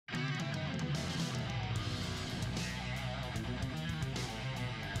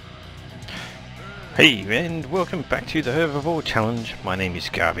Hey and welcome back to the Herbivore Challenge. My name is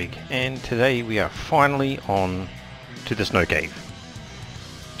Garbig and today we are finally on to the snow cave.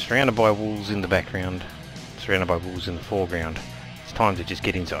 Surrounded by walls in the background, surrounded by walls in the foreground. It's time to just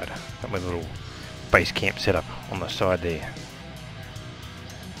get inside. Got my little base camp set up on the side there.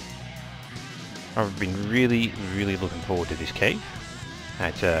 I've been really looking forward to this cave.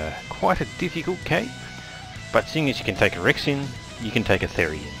 It's quite a difficult cave, but seeing as you can take a Rex in, you can take a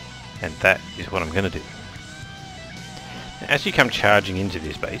Theri in. And that is what I'm going to do. As you come charging into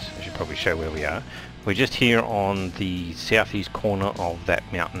this base, I should probably show where we are. We're just here on the southeast corner of that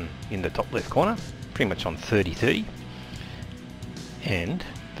mountain in the top left corner, pretty much on 30-30. And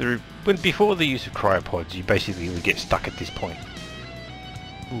before the use of cryopods, you basically would get stuck at this point.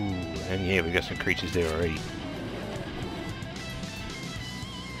 Ooh, and yeah, we've got some creatures there already.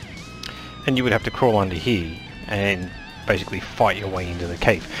 And you would have to crawl under here and basically fight your way into the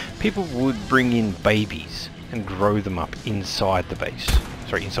cave. People would bring in babies and grow them up inside the base.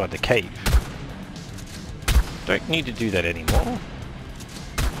 Sorry, inside the cave. Don't need to do that anymore.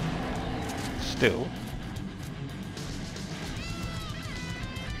 Still,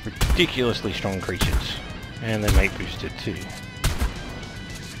 ridiculously strong creatures. And they're mate boosted too.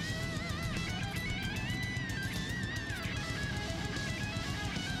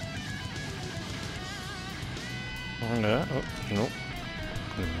 Oh, no, oh, no. No.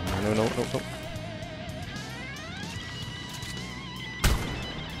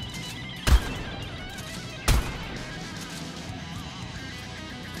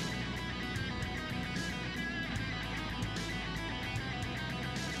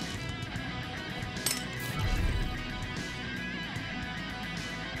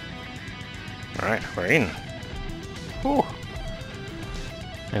 Alright, we're in. Whew.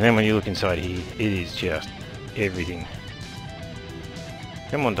 And then when you look inside here, it is just everything.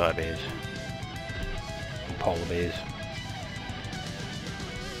 Come on, dire bears. And polar bears.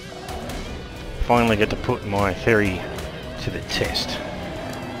 Finally get to put my Theri to the test.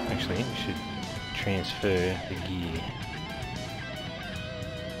 Actually, we should transfer the gear.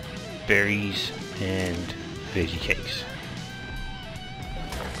 Berries and veggie cakes.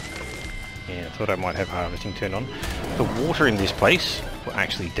 Yeah, I thought I might have harvesting turned on. The water in this place will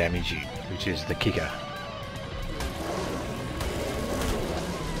actually damage you, which is the kicker.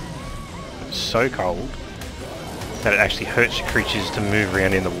 So cold that it actually hurts your creatures to move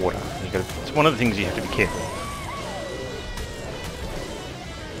around in the water. It's one of the things you have to be careful of.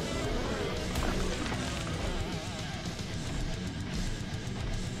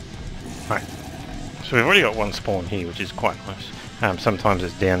 Right, so we've already got one spawn here, which is quite nice. Sometimes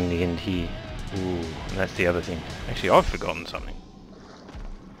it's down in the end here. Ooh, and that's the other thing. Actually, I've forgotten something.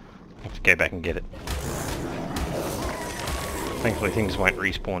 I have to go back and get it. Thankfully things won't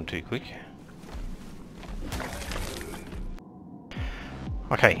respawn too quick.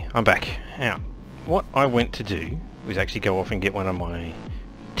 Okay, I'm back. Now, what I went to do was actually go off and get one of my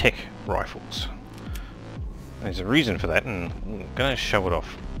tech rifles. There's a reason for that, and I'm going to show it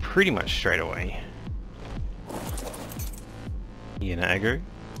off pretty much straight away. You know, aggro?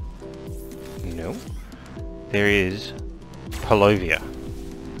 No. There is Palovia,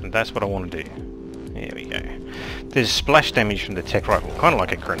 and that's what I want to do. There we go. There's splash damage from the tech rifle, kind of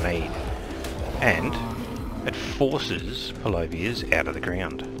like a grenade, and it forces Palovias out of the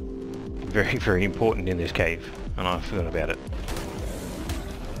ground. Very important in this cave, and I forgot about it.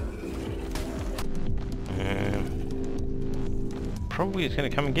 Probably it's going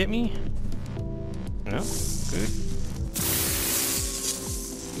to come and get me. No, good.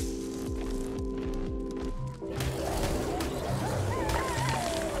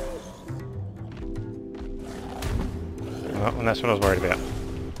 Well, and that's what I was worried about.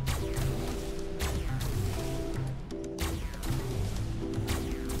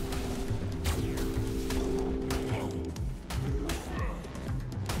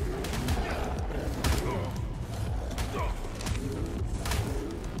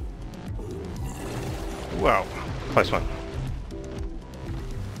 Wow, close one.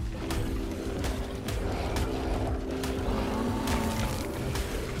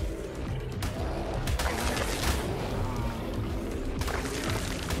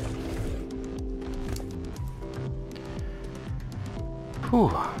 Whew,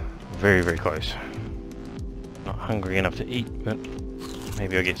 very close. Not hungry enough to eat, but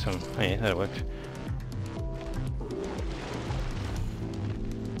maybe I'll get some. Oh yeah, that'll work.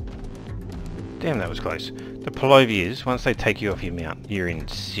 Damn, that was close. The Palovias, once they take you off your mount, you're in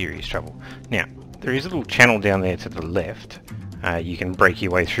serious trouble. Now, there is a little channel down there to the left. You can break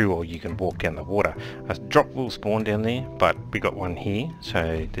your way through, or you can walk down the water. A drop will spawn down there, but we got one here,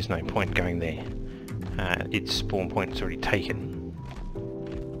 so there's no point going there. its spawn point is already taken.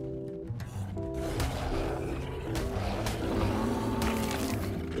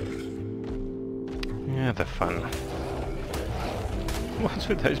 Yeah, the fun. What's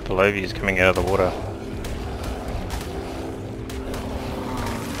with those palovias coming out of the water?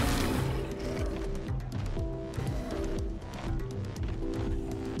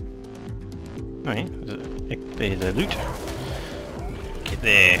 Hey, there's a loot. Get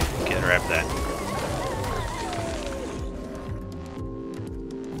there, grab that.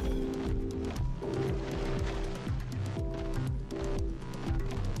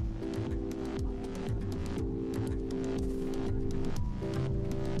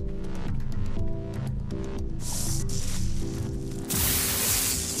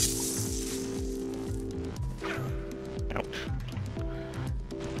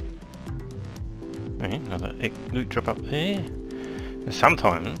 Another loot drop up there. And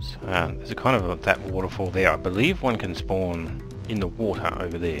sometimes there's a kind of that waterfall there. I believe one can spawn in the water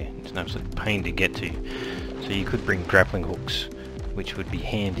over there. It's an absolute pain to get to. So you could bring grappling hooks, which would be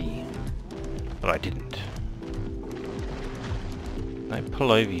handy, but I didn't. No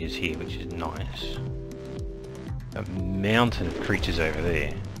palovias here, which is nice. A mountain of creatures over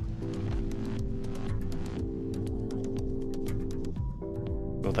there.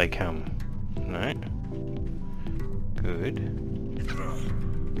 Will they come? No. Good.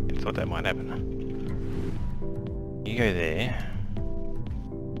 I thought that might happen. You go there.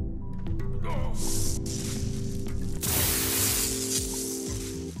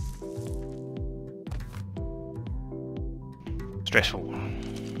 Stressful.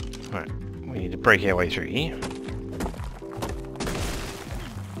 Right, we need to break our way through here.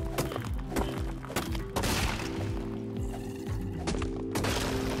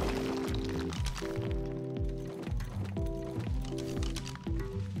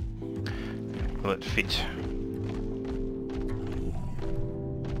 Will it fit?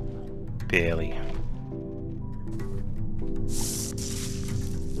 Barely.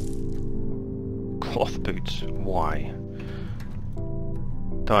 Cloth boots. Why?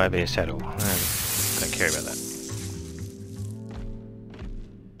 Dire saddle. Don't care about that.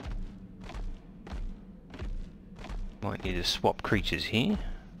 Might need to swap creatures here.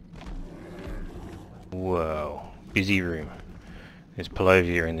 Whoa. Busy room. There's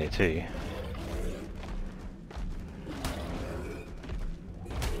palovia in there too.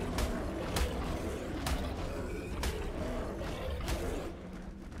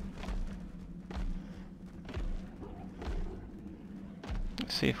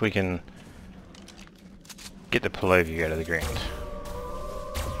 See if we can get the palovia out of the ground.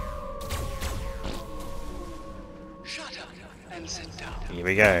 Shut up and sit down. Here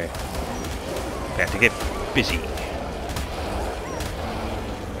we go. About to get busy.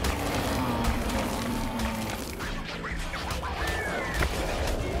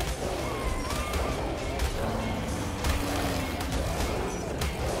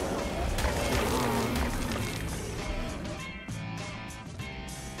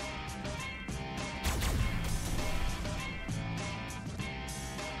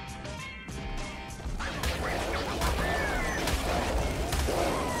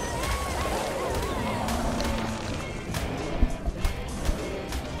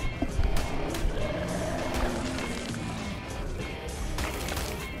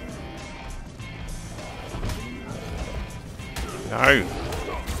 No.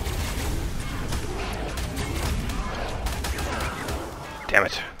 Damn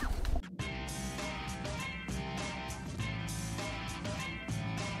it.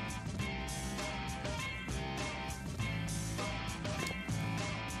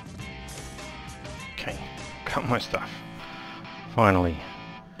 Okay, got my stuff. Finally.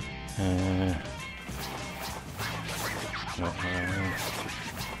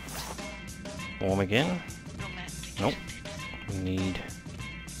 Warm again? Nope. We need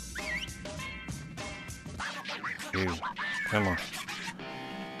you. Come on.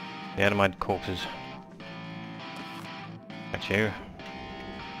 Get out of my corpses. That's you.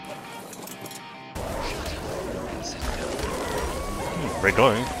 Red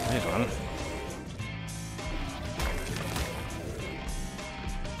glow. There's one.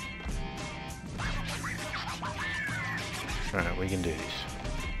 Right, we can do this.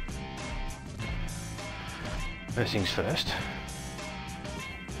 First things first.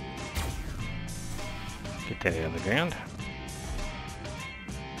 Get that out of the ground.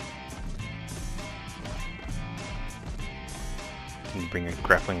 Can bring a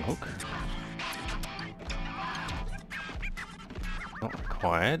grappling hook. Not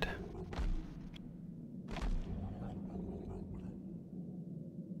required.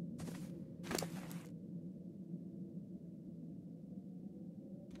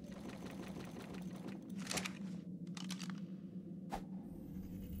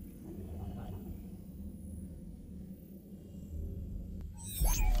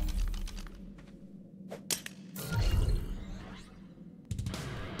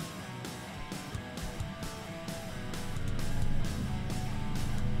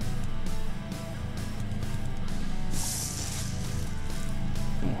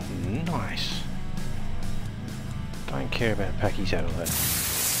 care about packies out of that.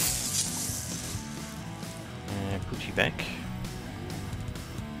 And put you back.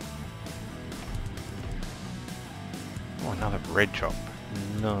 Oh, another red chop.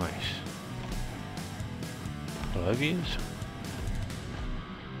 Nice. Lovias.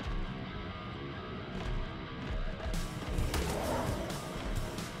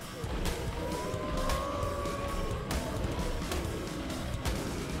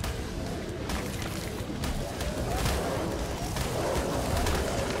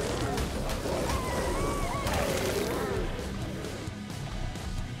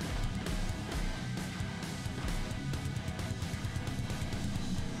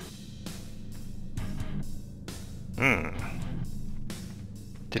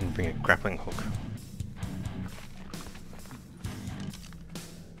 Didn't bring a grappling hook.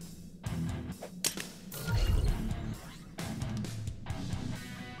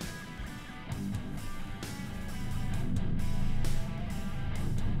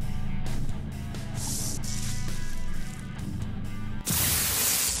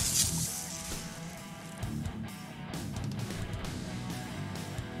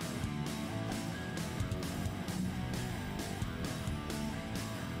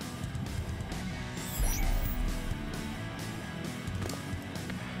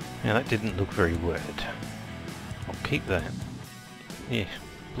 Now that didn't look very worth it. I'll keep that. Yeah,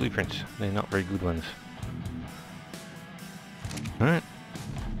 blueprints. They're not very good ones. Alright.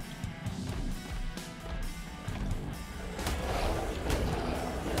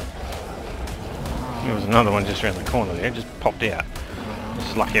 There was another one just around the corner there, just popped out.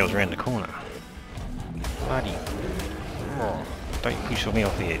 It's lucky I was around the corner. Bloody. Oh, don't push me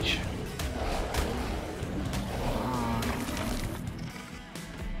off the edge.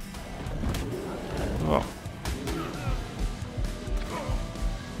 Oh.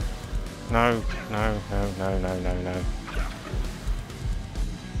 No, no, no, no, no, no, no.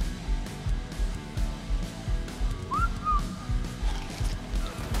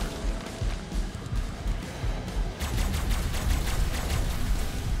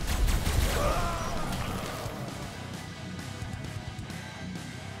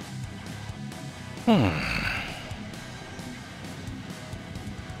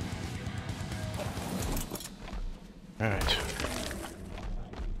 Right.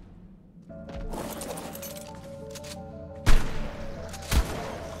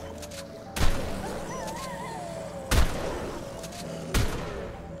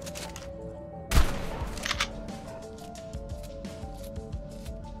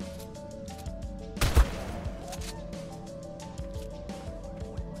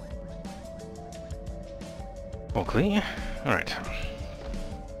 All clear. All right.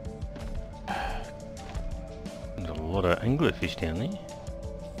 There's a lot of anglerfish down there.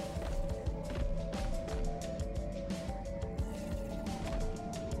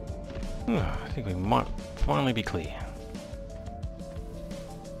 Oh, I think we might finally be clear.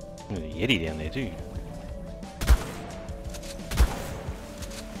 There's a yeti down there too.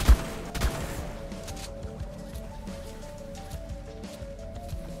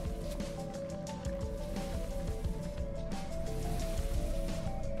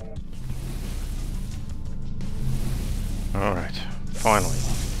 Alright, finally.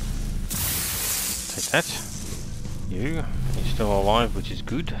 Take that. You're still alive, which is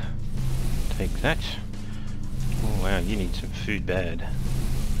good. Take that. Oh wow, you need some food bad.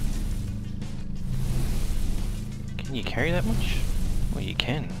 Can you carry that much? Well, you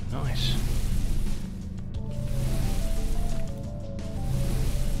can. Nice.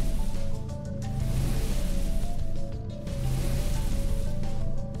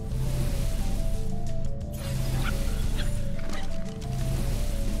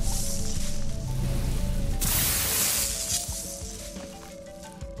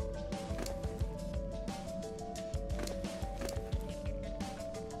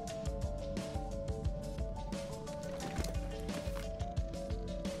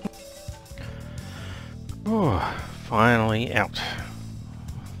 Oh, finally out.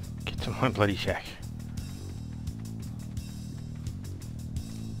 Get to my bloody shack.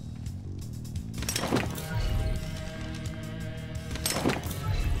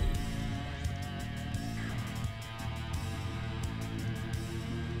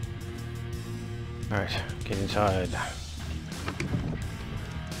 Alright, get inside.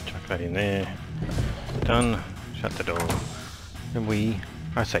 Chuck that in there. Done. Shut the door. And we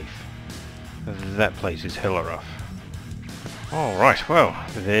are safe. That place is hella rough. Alright, well,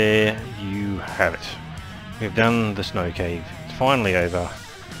 there you have it. We've done the snow cave. It's finally over.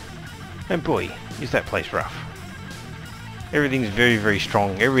 And boy, is that place rough. Everything's very, very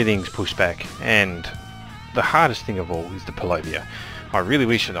strong. Everything's pushed back. And the hardest thing of all is the Palovia. I really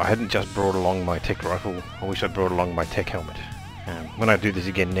wish that I hadn't just brought along my tech rifle. I wish I'd brought along my tech helmet. When I do this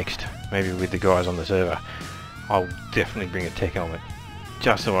again next, maybe with the guys on the server, I'll definitely bring a tech helmet,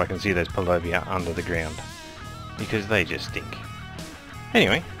 just so I can see those Palovia under the ground, because they just stink.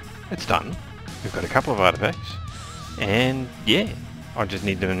 Anyway, it's done. We've got a couple of artifacts, and yeah, I just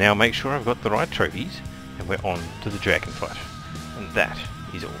need to now make sure I've got the right trophies, and we're on to the dragon fight. And that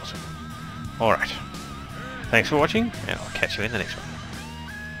is awesome. Alright, thanks for watching, and I'll catch you in the next one.